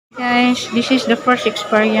guys, this is the first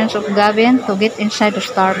experience of Gavin to get inside the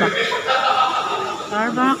Starbucks.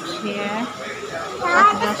 Starbucks here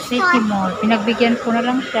at the City Mall. Pinagbigyan ko na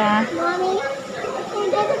lang siya. Mommy, can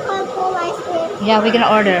you get the purple ice cream? Yeah, we're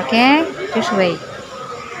gonna order, okay? Just wait.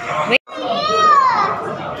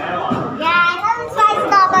 Yeah, I never tried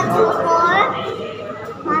Starbucks before.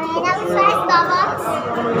 Mommy, I never tried Starbucks.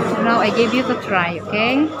 So now I give you to try,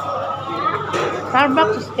 okay?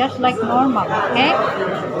 Starbucks is just like normal, okay?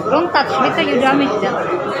 Don't touch. Wait till you damage that.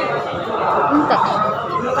 Don't touch.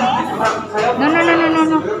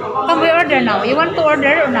 No. Come, we order now. You want to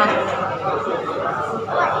order or not?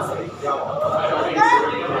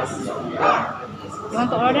 You want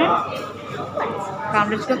to order? Come,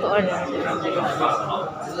 let's go to order.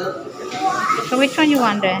 So which one you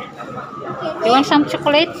want there? You want some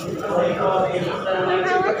chocolate?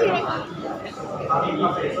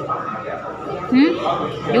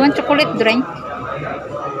 You want chocolate drink?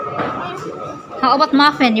 How about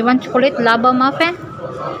muffin? You want chocolate lava muffin?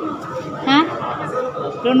 Huh?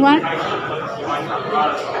 Don't want?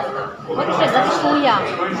 What is it? That's soya.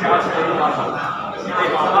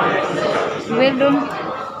 Well done.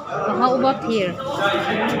 So how about here?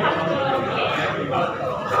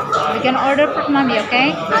 We can order for mommy,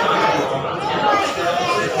 okay?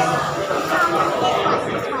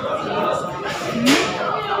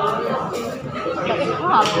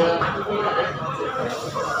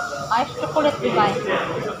 Ice chocolate we buy.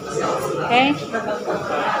 Okay?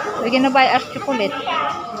 We're gonna buy ice chocolate.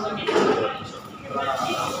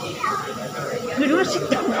 We don't sit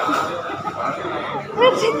down.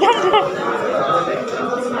 Let's sit down there.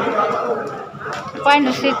 Find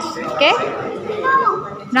the seats, okay?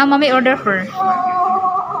 Now mommy order first. I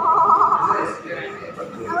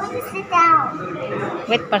want to sit down.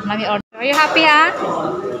 Wait, but mommy order. Are you happy, huh?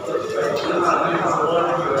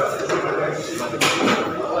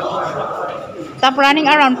 Stop running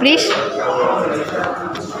around, please.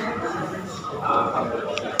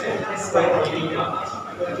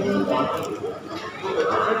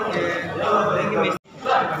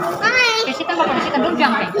 Mommy, Okay, sit down, sit down. Don't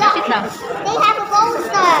jump, eh. look, Sit down. they have a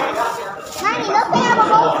bolster. Mommy, look, they have a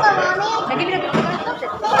bolster, Mommy. Give me that. They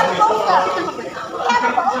have a bolster. They have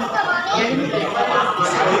a bolster, Mommy.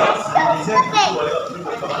 Look,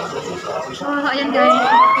 Oh, ayan guys.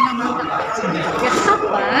 Yes, stop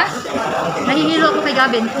ba? Nahihilo ako kay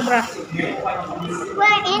Gavin. Kubra.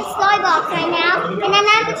 we're in Starbucks right now, and I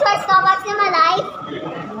never tried Starbucks in my life.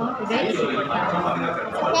 Today is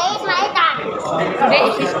Today is my time. Today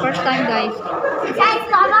is his first time, guys. You tried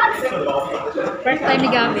Starbucks? First time ni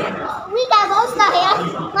Gavin. We got a bolster here.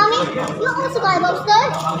 Mommy, you also got a bolster.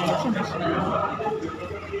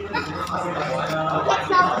 Let's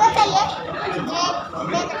now look at it.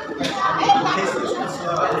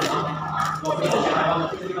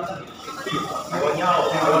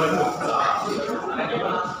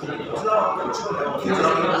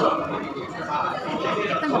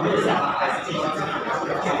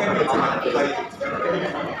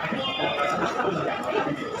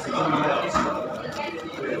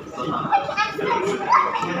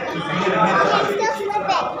 I'm still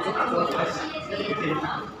slipping.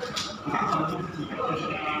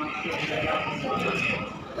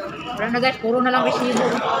 Wala na guys, puro na lang resibo.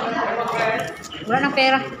 Wala nang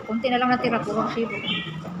pera. Kunti na lang natira, puro resibo.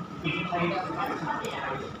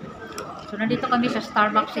 So nandito kami sa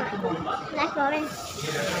Starbucks City Mall. Let's go in.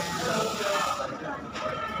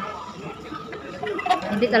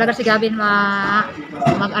 Hindi talaga si Gavin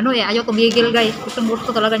ayaw tumigil guys. Gusto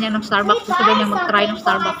talaga niya ng Starbucks. Gusto niya mag-try ng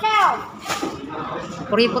Starbucks.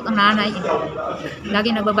 Kuripot ang nanay.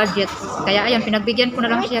 Lagi nagbabudget. Kaya ayan, pinagbigyan ko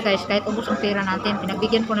na lang siya guys. Kahit ubos ang pera natin,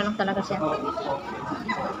 pinagbigyan ko na lang talaga siya.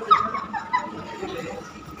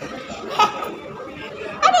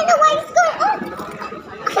 I don't know why it's going on.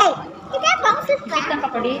 Okay, is that bounces Sit back? down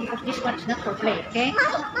properly because this one is not for play, okay?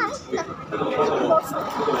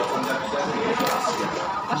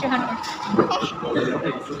 Wash your hand.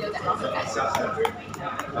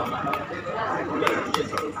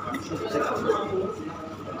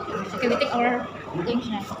 Okay, we take our things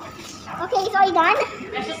now. Okay, so are you done?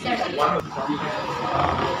 Let's sit there.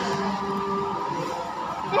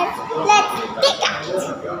 Let's pick out.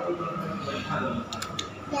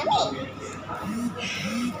 Yummy.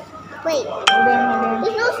 Wait,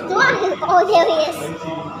 there's no straw here. Oh, there it is.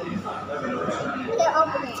 Okay,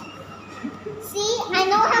 open it. See, I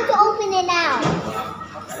know how to open it now.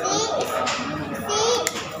 See,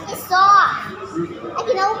 it's soft. I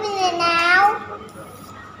can open it now.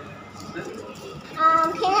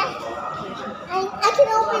 I can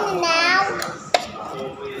open it now.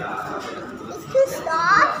 It's too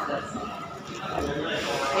soft.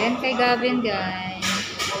 Ayan kay Gavin, guys.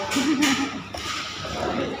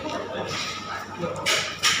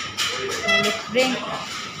 Let's drink.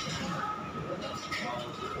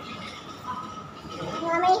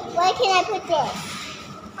 Mommy, where can I put this?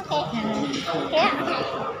 Okay. Yeah.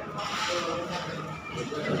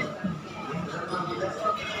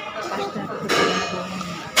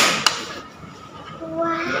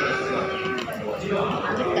 Wow.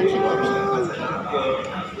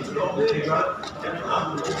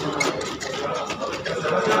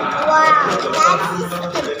 Wow, that's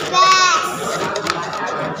the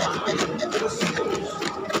best.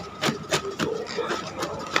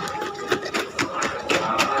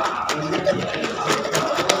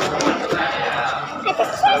 I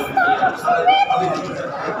just pressed Starbucks already.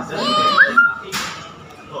 Yay!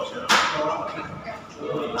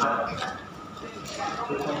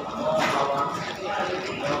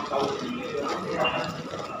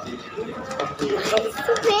 It's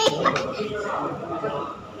too big.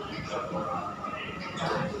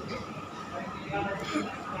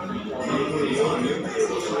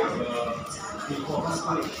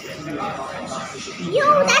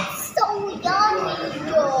 Yo, that's so yummy,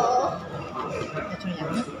 yo. That's so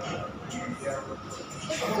yummy.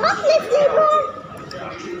 It's chocolate flavor.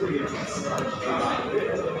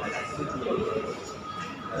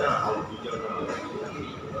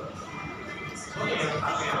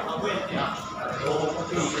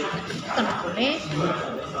 Ito na po eh.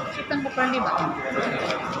 Sitan ko pa ba?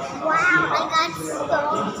 Wow, I got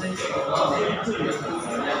stoned.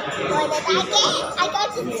 What did I get? I got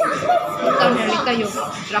the chocolate Ikaw na rin Starbucks. kayo.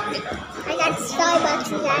 Drop it. I got Starbucks,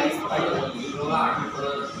 you guys.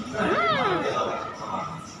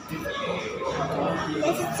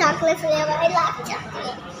 This is chocolate flavor. I love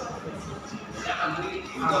chocolate.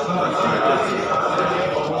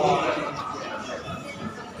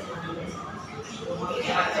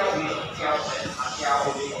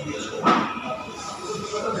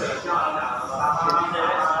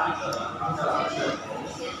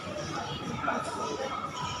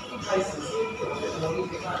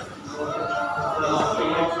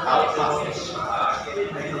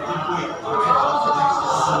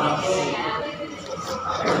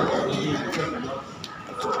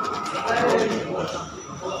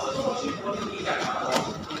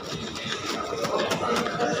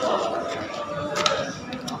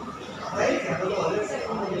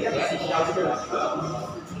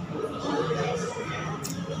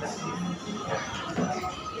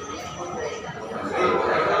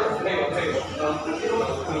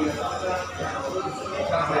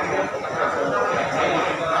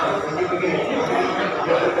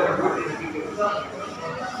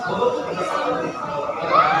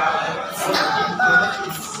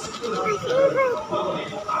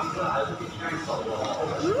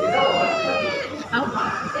 Ow.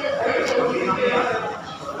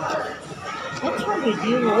 What's wrong with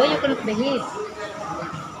you? Why you cannot behave?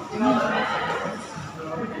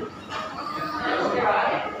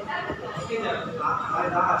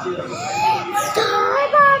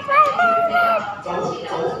 Starbucks, I love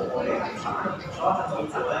it.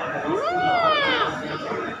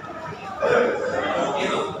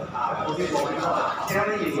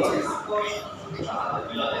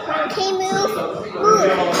 Okay, move. Move.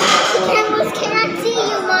 The cameras cannot see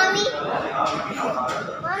you, Mommy.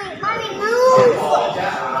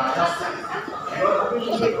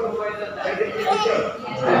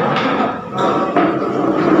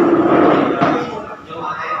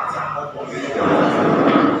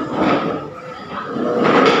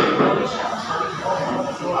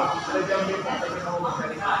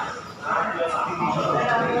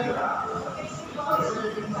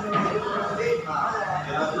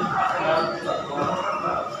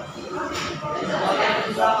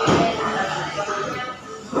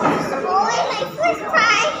 Mommy, my first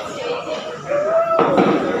prize.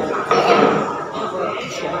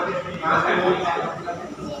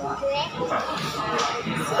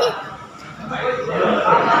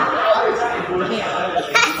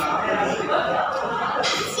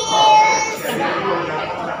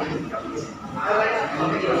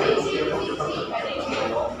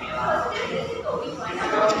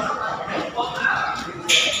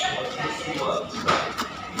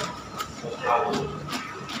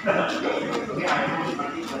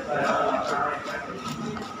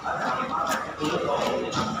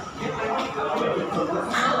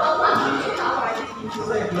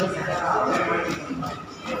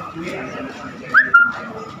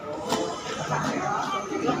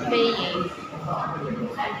 Not paying.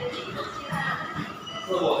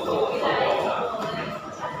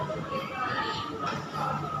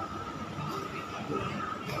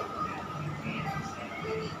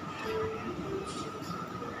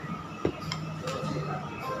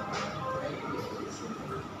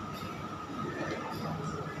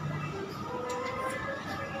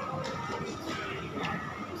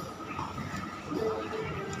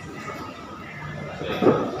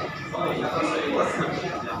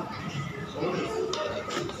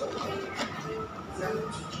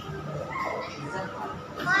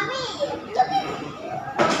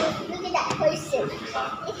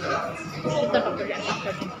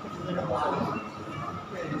 Mommy,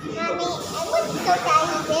 I want to try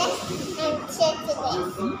this and share to this.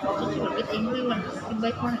 Eat angry one.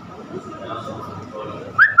 Invite mo na.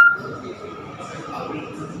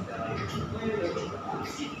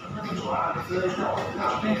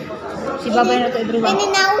 Si babay na to everyone. And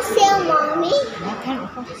then now sell, Mommy. Ayan,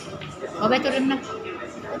 ako. Babay to rin na.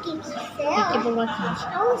 Okay, Thank you sell. for watching.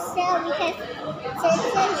 I will sell because it's a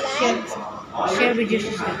Share, light. share with your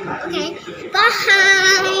sister. Okay, bye.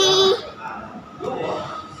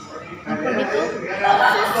 Don't forget to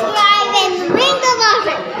Subscribe and ring the bell.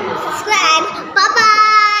 Subscribe. Bye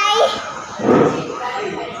bye.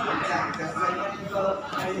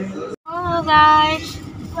 hello guys.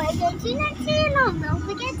 Why don't you not channel? Don't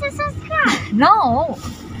forget to subscribe. No!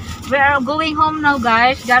 We are going home now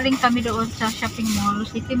guys. Galing kami doon sa shopping mall,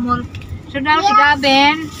 City Mall. So now si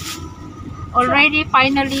Gaben already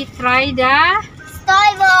finally tried the... Oh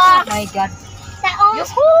Starbucks. my God. That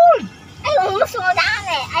almost, Yuhul! I almost went down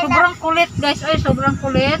it. Sobrang kulit guys. Ay, sobrang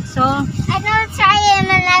kulit. So, I never tried it in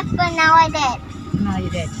my life, but now I did. no, you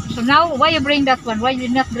did. So now, why you bring that one? Why you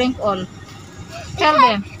did not drink all? Tell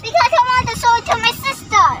them. Because I want to show it to my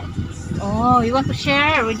sister. Oh, you want to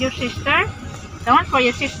share with your sister? The one for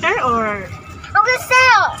your sister or... I'm gonna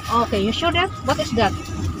sell. Okay, you show them. What is that?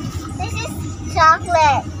 This is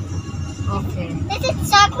chocolate. Okay. This is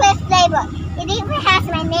chocolate flavor. It even has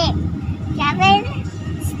my name. Kevin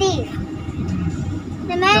Steve.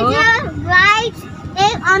 The manager writes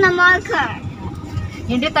it on a marker.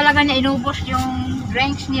 Hindi talaga niya inubos yung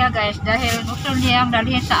drinks niya guys dahil gusto niyang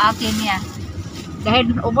dalhin sa atin niya.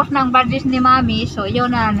 Dahil ubos na ang budget ni Mami, so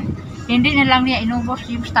yun na. Hindi na lang niya inubos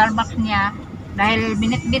yung Starbucks niya dahil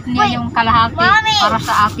binitbit niya Wait, yung kalahati Mommy! para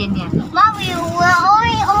sa atin niya. Mommy, we're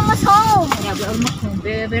already almost home. Yeah, we're almost home.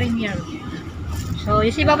 Very, very near. So,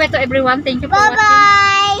 you see, bye-bye to everyone. Thank you for Bye watching.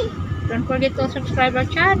 bye. Don't forget to subscribe our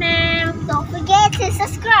channel. Don't forget to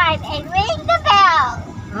subscribe and ring the bell.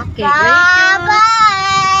 Okay, Bye gracious.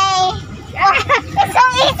 bye. It's so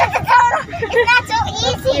easy to tell. It's not so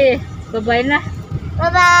easy. Okay, bye-bye na.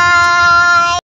 Bye bye.